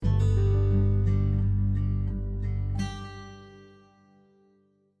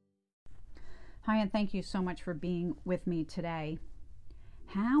Hi, and thank you so much for being with me today.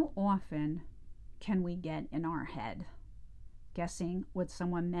 How often can we get in our head, guessing what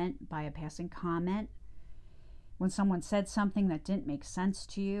someone meant by a passing comment, when someone said something that didn't make sense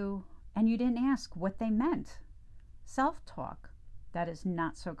to you, and you didn't ask what they meant? Self-talk that is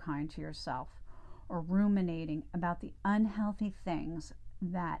not so kind to yourself, or ruminating about the unhealthy things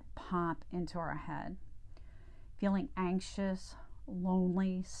that pop into our head. Feeling anxious,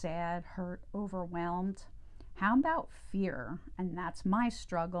 lonely, sad, hurt, overwhelmed. How about fear? And that's my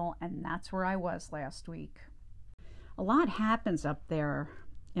struggle, and that's where I was last week. A lot happens up there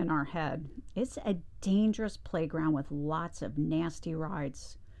in our head. It's a dangerous playground with lots of nasty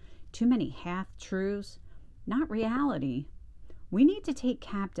rides. Too many half-truths, not reality. We need to take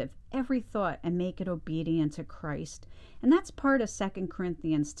captive every thought and make it obedient to Christ. And that's part of 2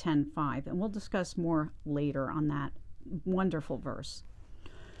 Corinthians 10:5, and we'll discuss more later on that wonderful verse.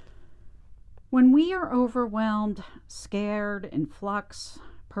 When we are overwhelmed, scared, in flux,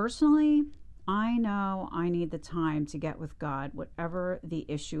 personally, I know I need the time to get with God, whatever the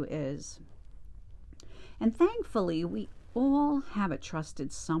issue is. And thankfully, we all have a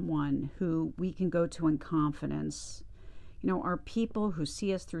trusted someone who we can go to in confidence. Our people who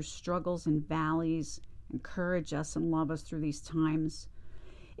see us through struggles and valleys, encourage us and love us through these times.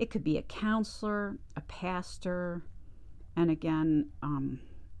 It could be a counselor, a pastor, and again,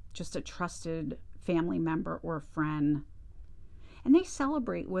 just a trusted family member or a friend. And they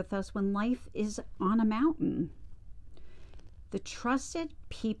celebrate with us when life is on a mountain. The trusted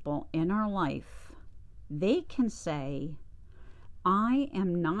people in our life, they can say, I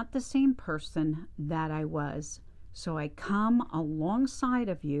am not the same person that I was, so I come alongside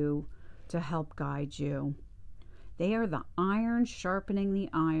of you to help guide you. They are the iron sharpening the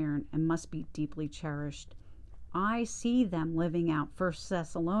iron and must be deeply cherished. I see them living out 1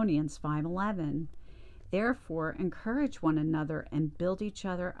 Thessalonians 5:11. Therefore, encourage one another and build each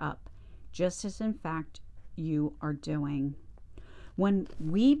other up, just as in fact you are doing. When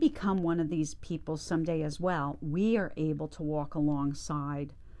we become one of these people someday as well, we are able to walk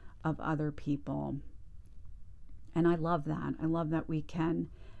alongside of other people. And I love that. I love that we can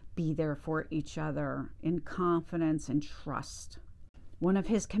be there for each other in confidence and trust. One of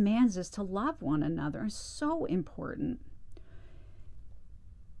his commands is to love one another. It's so important.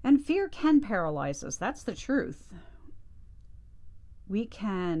 And fear can paralyze us. That's the truth. We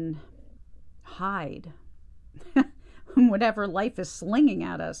can hide whatever life is slinging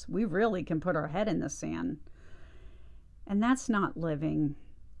at us. We really can put our head in the sand. And that's not living.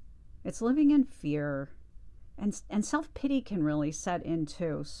 It's living in fear. And self-pity can really set in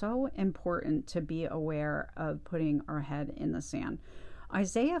too. So important to be aware of putting our head in the sand.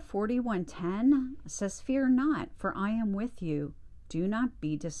 Isaiah 41:10 says, Fear not, for I am with you. Do not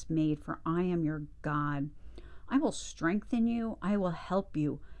be dismayed, for I am your God. I will strengthen you. I will help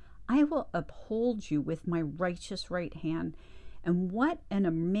you. I will uphold you with my righteous right hand. And what an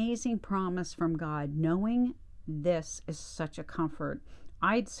amazing promise from God. Knowing this is such a comfort.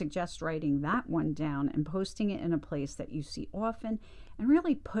 I'd suggest writing that one down and posting it in a place that you see often and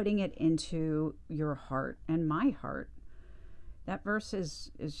really putting it into your heart and my heart. That verse is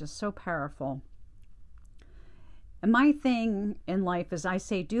just so powerful. And my thing in life is I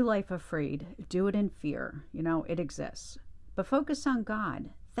say, do life afraid. Do it in fear. It exists. But focus on God.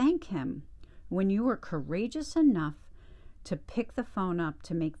 Thank Him when you were courageous enough to pick the phone up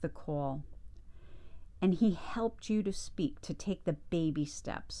to make the call. And He helped you to speak, to take the baby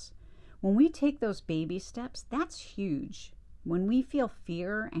steps. When we take those baby steps, that's huge. When we feel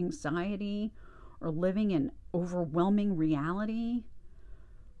fear, anxiety, or living in overwhelming reality,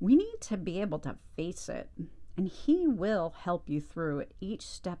 we need to be able to face it. And He will help you through it each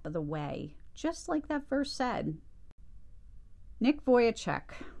step of the way, just like that verse said. Nick Vujicic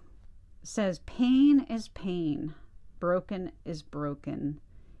says, pain is pain, broken is broken.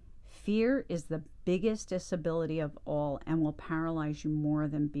 Fear is the biggest disability of all and will paralyze you more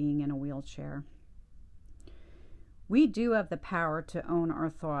than being in a wheelchair. We do have the power to own our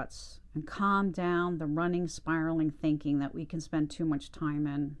thoughts and calm down the running, spiraling thinking that we can spend too much time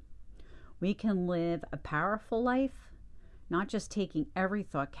in. We can live a powerful life, not just taking every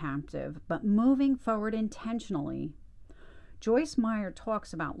thought captive, but moving forward intentionally. Joyce Meyer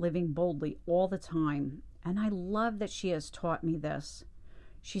talks about living boldly all the time, and I love that she has taught me this.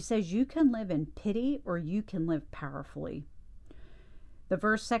 She says you can live in pity or you can live powerfully. The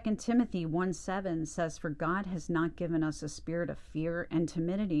verse 2 Timothy 1:7 says, For God has not given us a spirit of fear and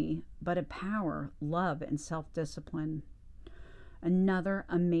timidity, but of power, love, and self-discipline. Another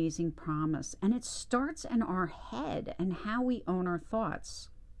amazing promise. And it starts in our head and how we own our thoughts.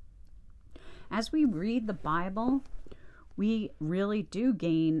 As we read the Bible, we really do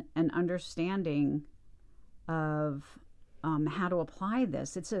gain an understanding of how to apply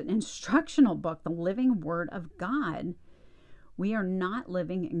this. It's an instructional book, the living Word of God. We are not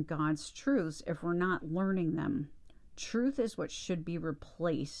living in God's truths if we're not learning them. Truth is what should be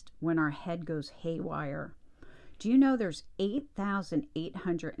replaced when our head goes haywire. Do you know there's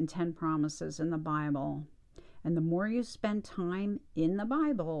 8,810 promises in the Bible? And the more you spend time in the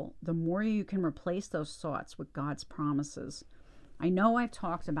Bible, the more you can replace those thoughts with God's promises. I know I've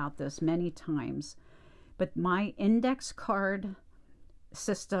talked about this many times, but my index card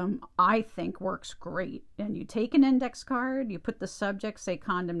system, I think, works great. And you take an index card, you put the subject, say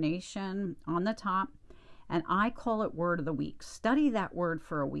condemnation, on the top, and I call it Word of the Week. Study that word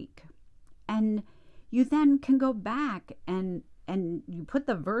for a week. And you then can go back and you put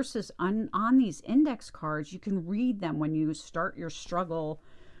the verses on these index cards. You can read them when you start your struggle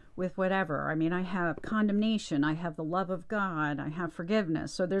with whatever. I mean, I have condemnation, I have the love of God, I have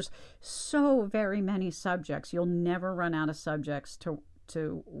forgiveness. So there's so very many subjects. You'll never run out of subjects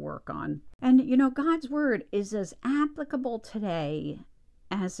to work on. And you know, God's word is as applicable today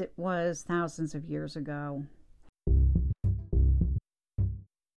as it was thousands of years ago.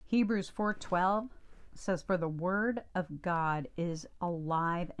 Hebrews 4:12 says, "For the word of God is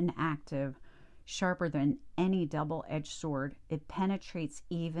alive and active, sharper than any double-edged sword. It penetrates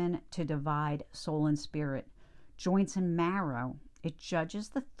even to divide soul and spirit, joints and marrow. It judges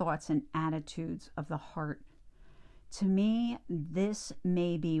the thoughts and attitudes of the heart." To me, this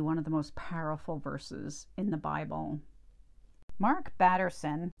may be one of the most powerful verses in the Bible. Mark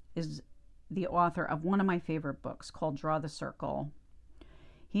Batterson is the author of one of my favorite books called Draw the Circle.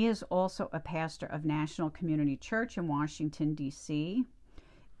 He is also a pastor of National Community Church in Washington, D.C.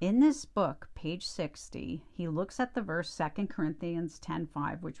 In this book, page 60, he looks at the verse 2 Corinthians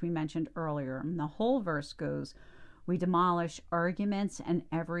 10:5, which we mentioned earlier. And the whole verse goes, "We demolish arguments and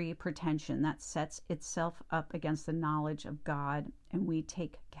every pretension that sets itself up against the knowledge of God, and we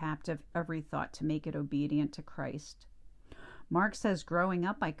take captive every thought to make it obedient to Christ." Mark says, growing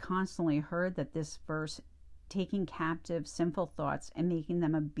up, I constantly heard that this verse, taking captive sinful thoughts and making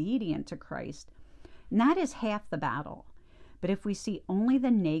them obedient to Christ, and that is half the battle. But if we see only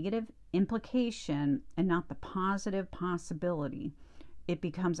the negative implication and not the positive possibility, it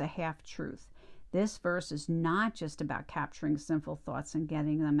becomes a half-truth. This verse is not just about capturing sinful thoughts and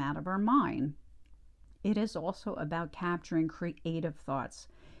getting them out of our mind. It is also about capturing creative thoughts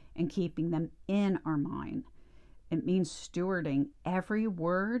and keeping them in our mind. It means stewarding every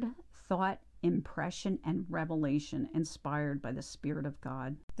word, thought, impression, and revelation inspired by the Spirit of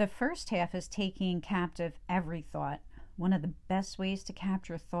God. The first half is taking captive every thought. One of the best ways to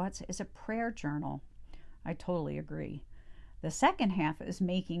capture thoughts is a prayer journal. I totally agree. The second half is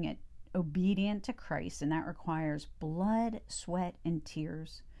making it obedient to Christ, and that requires blood, sweat, and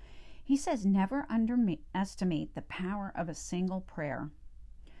tears. He says never underestimate the power of a single prayer.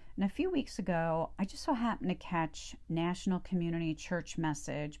 And a few weeks ago, I just so happened to catch National Community Church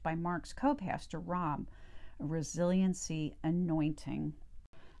message by Mark's co-pastor, Rob, a resiliency anointing.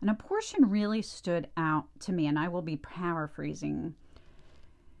 And a portion really stood out to me, and I will be paraphrasing.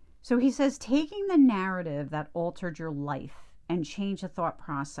 So he says, taking the narrative that altered your life and change the thought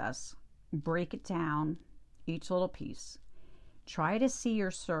process, break it down, each little piece. Try to see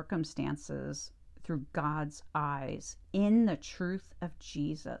your circumstances through God's eyes, in the truth of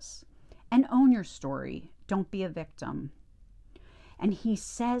Jesus, and own your story. Don't be a victim. And he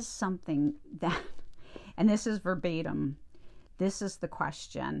says something that, and this is verbatim, this is the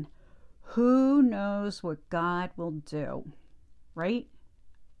question: who knows what God will do, right?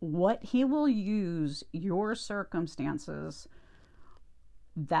 What he will use your circumstances,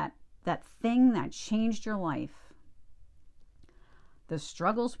 that thing that changed your life, the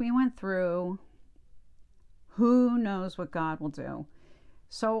struggles we went through, who knows what God will do?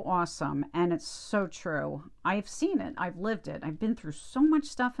 So awesome. And it's so true. I've seen it. I've lived it. I've been through so much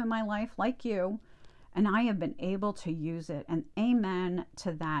stuff in my life like you, and I have been able to use it. And amen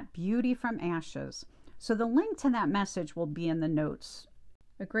to that. Beauty from ashes. So the link to that message will be in the notes.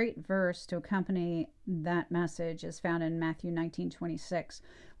 A great verse to accompany that message is found in Matthew 19:26.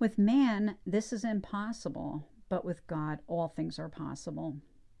 With man, this is impossible, but with God, all things are possible.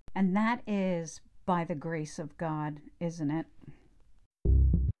 And that is by the grace of God, isn't it?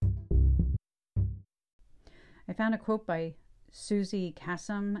 I found a quote by Susie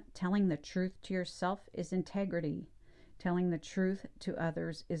Kassem: telling the truth to yourself is integrity. Telling the truth to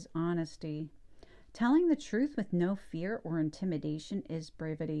others is honesty. Telling the truth with no fear or intimidation is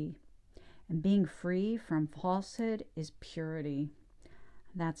bravery. And being free from falsehood is purity.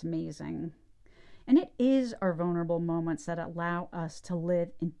 That's amazing. And it is our vulnerable moments that allow us to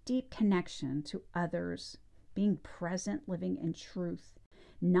live in deep connection to others, being present, living in truth,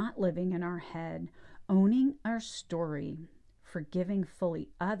 not living in our head, owning our story, forgiving fully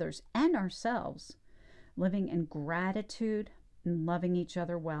others and ourselves, living in gratitude and loving each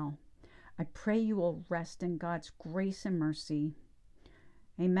other well. I pray you will rest in God's grace and mercy.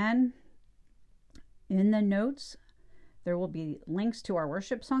 Amen. In the notes, there will be links to our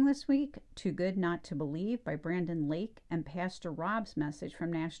worship song this week, Too Good Not to Believe by Brandon Lake, and Pastor Rob's message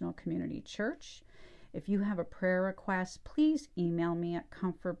from National Community Church. If you have a prayer request, please email me at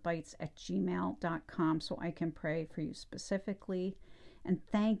comfortbites@gmail.com so I can pray for you specifically. And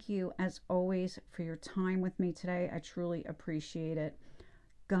thank you, as always, for your time with me today. I truly appreciate it.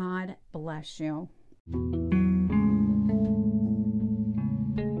 God bless you.